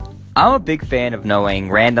I'm a big fan of knowing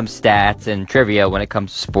random stats and trivia when it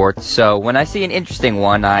comes to sports, so when I see an interesting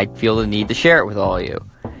one, I feel the need to share it with all of you.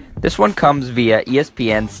 This one comes via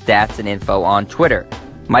ESPN Stats and Info on Twitter.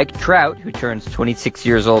 Mike Trout, who turns 26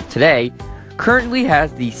 years old today, currently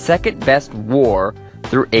has the second best WAR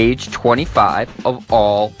through age 25 of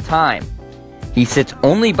all time. He sits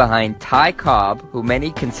only behind Ty Cobb, who many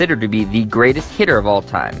consider to be the greatest hitter of all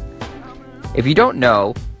time. If you don't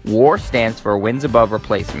know, WAR stands for wins above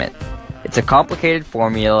replacement. It's a complicated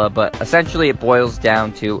formula, but essentially it boils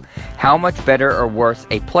down to how much better or worse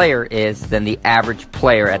a player is than the average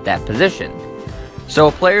player at that position. So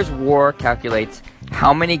a player's WAR calculates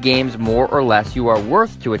how many games more or less you are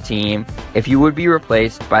worth to a team if you would be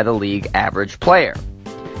replaced by the league average player.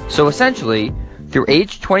 So essentially, through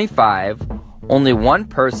age 25, only one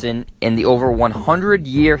person in the over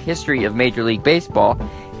 100-year history of Major League Baseball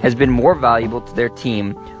has been more valuable to their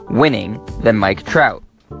team winning than Mike Trout.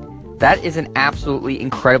 That is an absolutely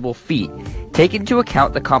incredible feat. Take into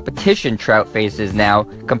account the competition Trout faces now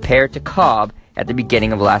compared to Cobb at the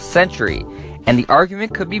beginning of last century, and the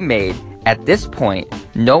argument could be made at this point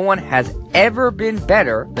no one has ever been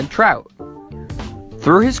better than Trout.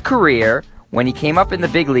 Through his career, when he came up in the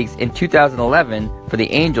big leagues in 2011 for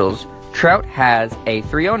the Angels, Trout has a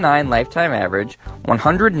 .309 lifetime average,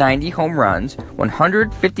 190 home runs,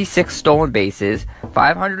 156 stolen bases,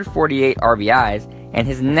 548 RBIs, and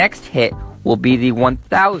his next hit will be the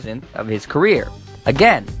 1,000th of his career.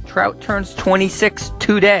 Again, Trout turns 26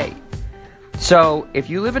 today. So, if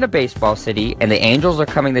you live in a baseball city and the Angels are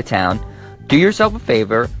coming to town, do yourself a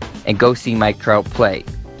favor and go see Mike Trout play.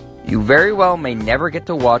 You very well may never get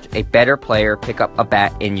to watch a better player pick up a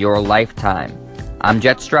bat in your lifetime. I'm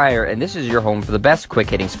Jet Stryer, and this is your home for the best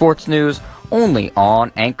quick-hitting sports news, only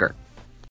on Anchor.